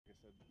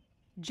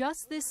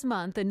Just this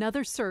month,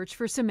 another search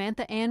for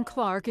Samantha Ann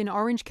Clark in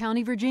Orange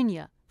County,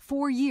 Virginia,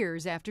 4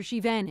 years after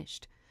she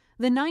vanished.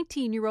 The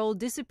 19-year-old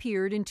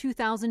disappeared in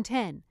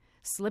 2010,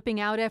 slipping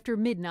out after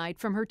midnight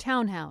from her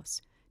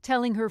townhouse,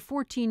 telling her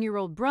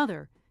 14-year-old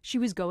brother she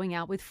was going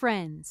out with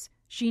friends.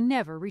 She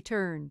never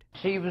returned.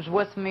 She was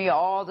with me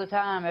all the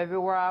time.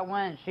 Everywhere I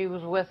went, she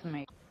was with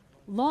me.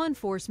 Law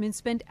enforcement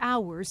spent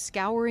hours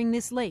scouring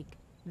this lake.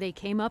 They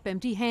came up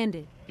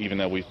empty-handed. Even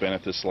though we've been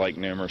at this lake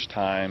numerous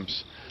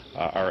times,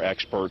 our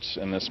experts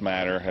in this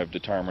matter have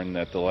determined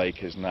that the lake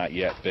has not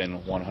yet been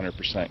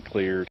 100%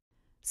 cleared.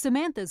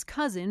 Samantha's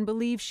cousin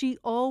believes she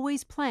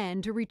always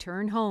planned to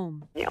return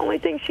home. The only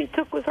thing she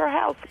took was her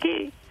house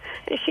key,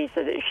 and she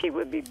said that she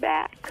would be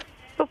back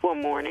before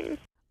morning.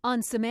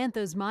 On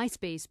Samantha's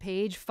MySpace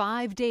page,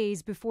 5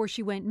 days before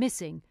she went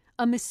missing,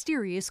 a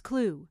mysterious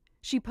clue.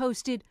 She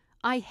posted,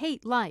 "I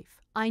hate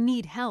life. I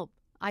need help.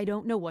 I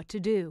don't know what to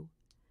do."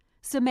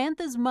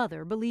 Samantha's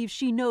mother believes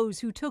she knows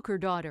who took her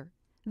daughter.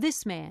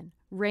 This man,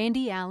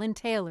 Randi Allen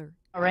Taylor.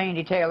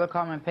 Randi Taylor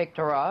come and picked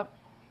her up.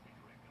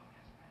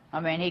 I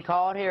mean, he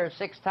called here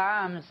 6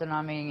 times, and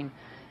I mean,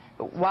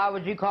 why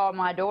would you call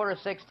my daughter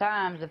 6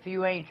 times if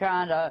you ain't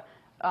trying to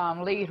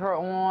lead her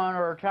on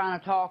or trying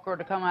to talk her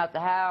to come out the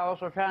house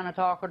or trying to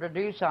talk her to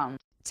do something?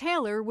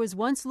 Taylor was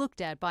once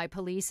looked at by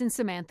police in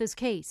Samantha's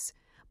case,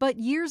 but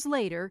years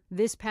later,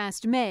 this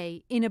past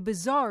May, in a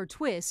bizarre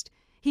twist,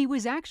 he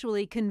was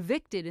actually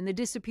convicted in the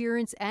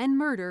disappearance and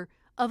murder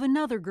of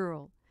another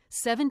girl,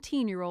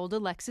 17-year-old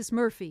Alexis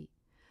Murphy.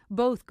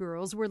 Both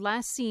girls were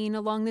last seen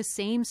along the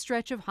same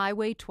stretch of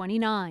Highway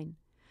 29.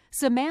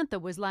 Samantha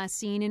was last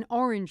seen in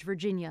Orange,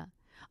 Virginia.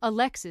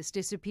 Alexis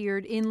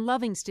disappeared in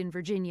Lovingston,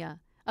 Virginia,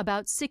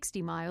 about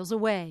 60 miles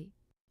away.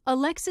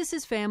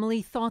 Alexis's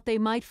family thought they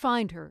might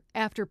find her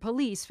after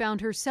police found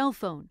her cell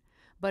phone,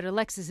 but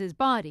Alexis's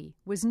body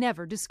was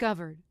never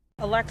discovered.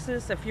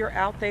 Alexis, if you're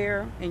out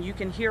there and you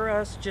can hear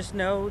us, just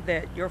know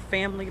that your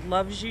family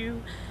loves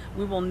you.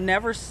 We will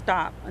never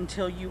stop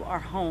until you are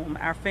home.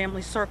 Our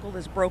family circle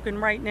is broken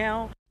right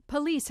now.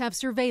 Police have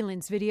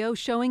surveillance video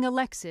showing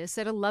Alexis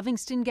at a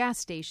Lovingston gas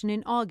station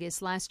in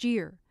August last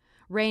year.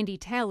 Randi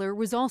Taylor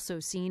was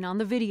also seen on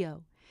the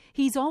video.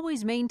 He's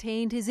always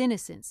maintained his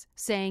innocence,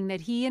 saying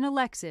that he and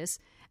Alexis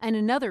and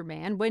another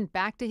man went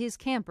back to his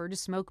camper to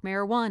smoke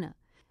marijuana.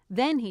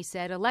 Then he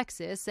said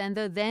Alexis and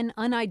the then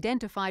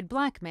unidentified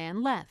black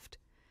man left.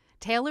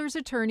 Taylor's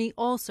attorney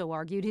also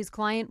argued his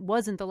client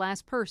wasn't the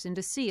last person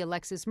to see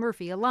Alexis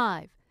Murphy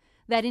alive,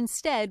 that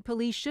instead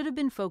police should have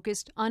been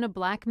focused on a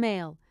black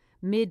male,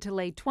 mid to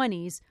late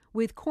 20s,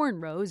 with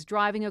cornrows,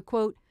 driving a,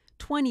 quote,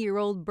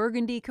 20-year-old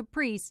burgundy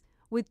Caprice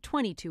with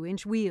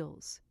 22-inch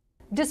wheels.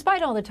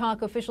 Despite all the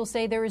talk, officials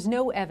say there is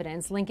no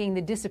evidence linking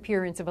the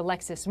disappearance of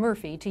Alexis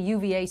Murphy to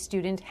UVA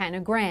student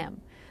Hannah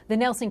Graham. The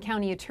Nelson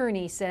County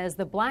attorney says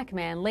the black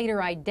man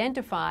later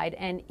identified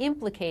and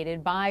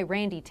implicated by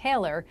Randi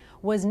Taylor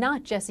was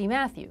not Jesse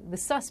Matthew, the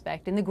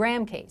suspect in the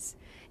Graham case.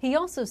 He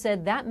also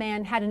said that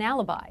man had an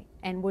alibi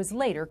and was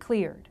later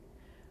cleared.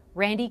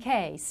 Randi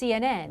Kaye,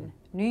 CNN,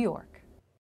 New York.